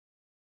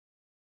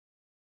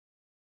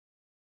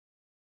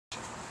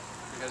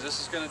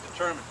this is going to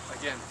determine,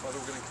 again,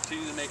 whether we're going to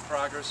continue to make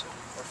progress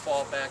or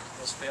fall back to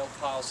those failed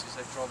policies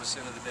that drove us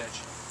into the ditch.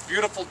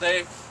 Beautiful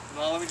day.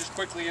 Now let me just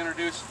quickly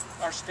introduce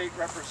our state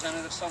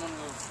representative, someone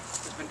who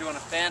has been doing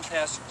a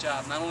fantastic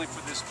job, not only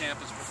for this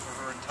campus, but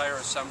for her entire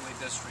assembly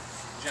district,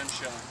 Jen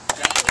Shilling.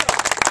 Jen.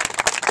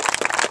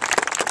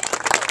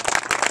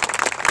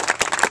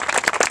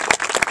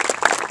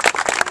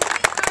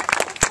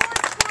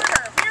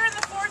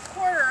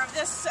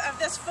 Of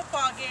this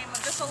football game,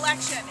 of this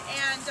election,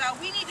 and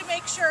we need to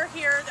make sure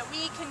here that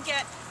we can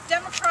get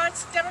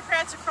Democrats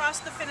across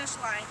the finish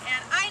line,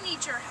 and I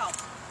need your help.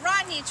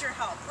 Ron needs your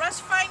help. Russ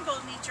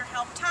Feingold needs your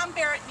help. Tom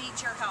Barrett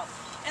needs your help.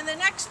 In the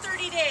next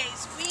 30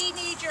 days, we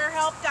need your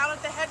help down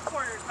at the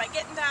headquarters by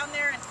getting down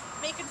there and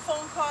making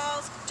phone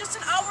calls. Just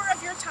an hour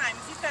of your time.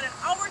 If you've got an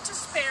hour to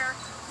spare,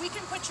 we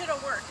can put you to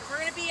work. And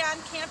we're going to be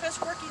on campus,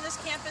 working this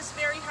campus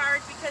very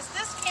hard, because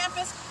this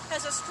campus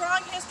has a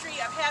strong history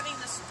of having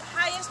the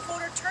highest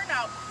voter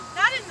turnout,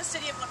 not in the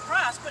city of La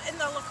Crosse, but in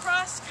the La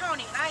Crosse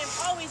County. And I am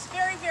always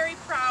very, very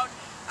proud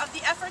of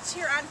the efforts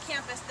here on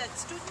campus, that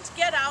students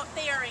get out,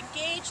 they are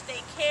engaged,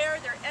 they care,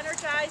 they're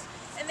energized,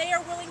 and they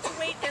are willing to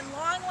wait in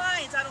long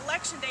lines on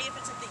election day, if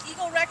it's at the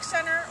Eagle Rec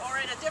Center or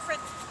at a different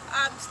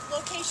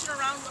location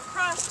around La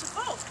Crosse, to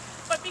vote.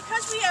 But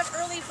because we have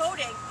early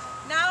voting,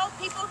 now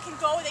people can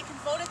go, they can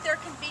vote at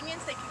their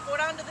convenience, they can go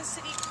down to the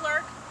city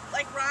clerk.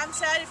 Like Ron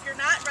said, if you're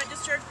not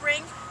registered,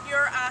 bring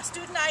your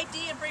student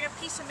ID and bring a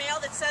piece of mail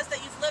that says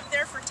that you've lived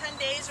there for 10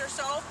 days or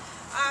so.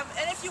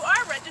 And if you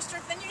are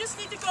registered, then you just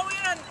need to go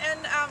in and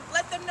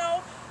let them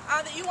know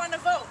that you want to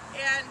vote.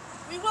 And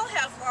we will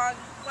have long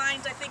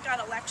lines, I think,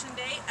 on election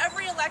day.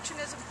 Every election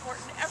is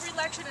important. Every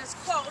election is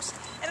close.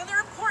 And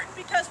they're important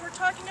because we're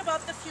talking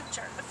about the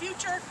future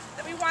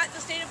that we want in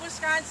the state of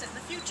Wisconsin,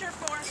 the future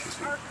for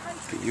our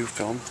country. Can you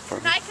film for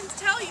me? And I can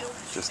tell you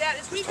that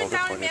as we've been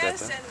down in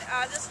Madison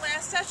this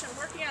last session,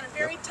 working on a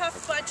very tough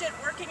budget,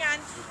 working on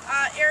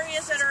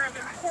areas that are of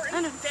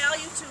important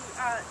value to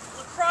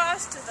La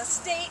Crosse, to the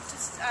state, to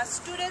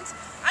students,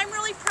 I'm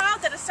really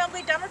proud that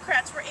Assembly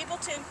Democrats were able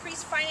to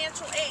increase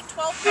financial aid,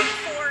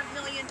 $12.4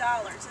 million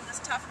in this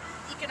tough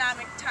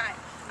economic time.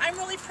 I'm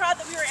really proud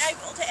that we were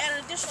able to add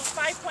an additional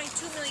 $5.2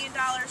 million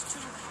to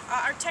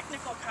our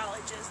technical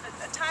colleges. At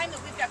the time that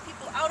we've got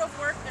people out of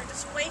work, they're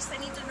displaced, they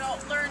need to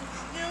learn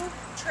new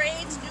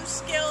trades, new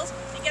skills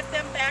to get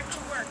them back to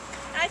work.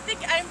 And I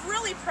think I'm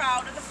really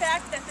proud of the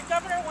fact that the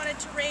governor wanted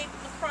to raid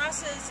La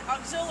Crosse's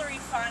auxiliary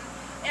fund,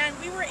 and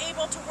we were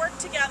able to work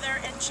together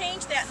and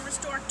change that and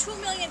restore $2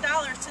 million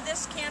to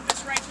this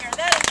campus right here.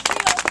 That is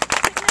real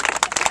significant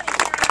money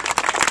here on our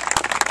campus.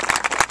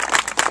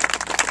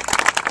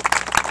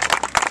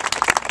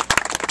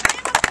 I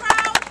am a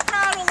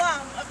proud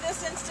alum of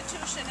this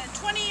institution, and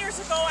 20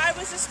 years ago I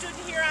was a student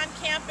here on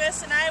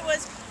campus, and I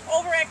was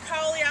over at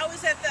Cowley. I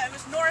was at it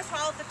was North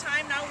Hall at the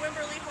time, now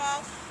Wimberley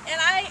Hall, and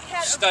I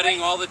had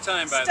studying all the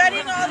time, by the way.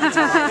 Studying all the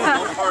time.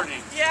 No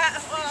partying. Yeah,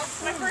 well,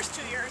 my first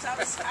 2 years I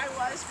was,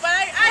 but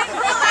I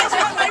realized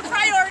what my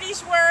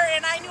priorities were,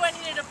 and I knew I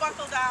needed to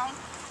buckle down.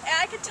 And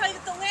I can tell you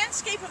that the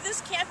landscape of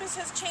this campus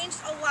has changed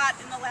a lot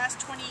in the last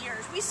 20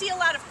 years. We see a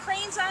lot of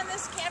cranes on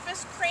this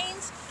campus.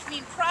 Cranes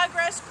mean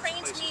progress,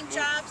 cranes mean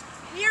jobs.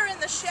 We are in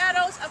the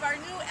shadows of our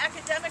new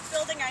academic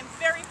building. I'm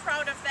very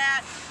proud of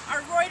that.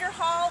 Our Reuter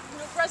Hall,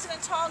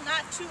 Residence Hall,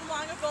 not too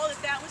long ago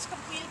that was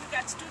completed. We've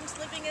got students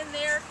living in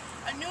there.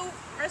 A new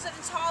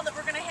residence hall that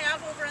we're going to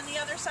have over on the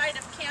other side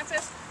of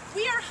campus.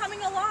 We are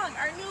humming along.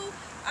 Our new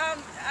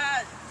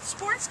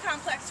sports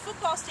complex,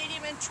 football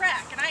stadium, and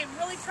track. And I am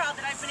really proud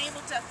that I've been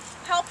able to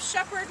help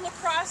shepherd La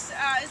Crosse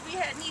as we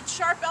need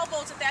sharp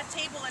elbows at that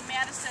table in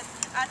Madison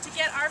to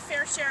get our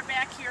fair share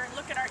back here and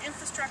look at our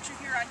infrastructure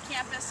here on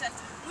campus. And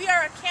we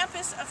are a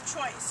campus of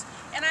choice.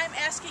 And I'm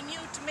asking you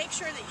to make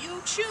sure that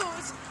you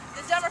choose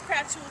the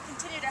Democrats who will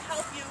continue to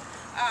help you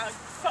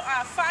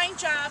find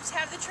jobs,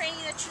 have the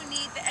training that you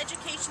need, the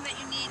education that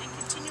you need, and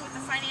continue with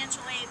the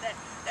financial aid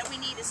that we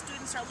need as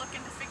students are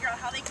looking to figure out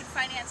how they can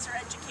finance their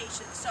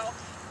education. So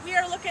we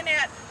are looking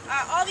at,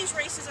 all these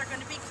races are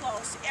going to be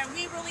close, and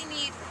we really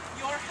need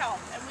your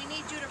help. And we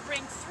need you to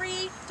bring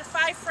 3 to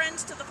 5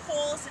 friends to the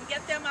polls and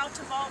get them out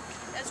to vote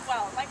as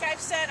well. Like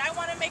I've said, I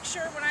want to make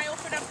sure when I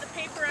open up the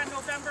paper on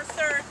November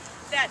 3rd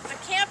that the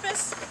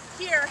campus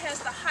here has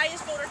the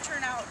highest voter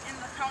turnout in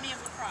the county of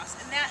La Crosse,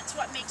 and that's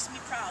what makes me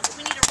proud.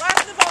 We need to rock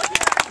the vote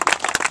here.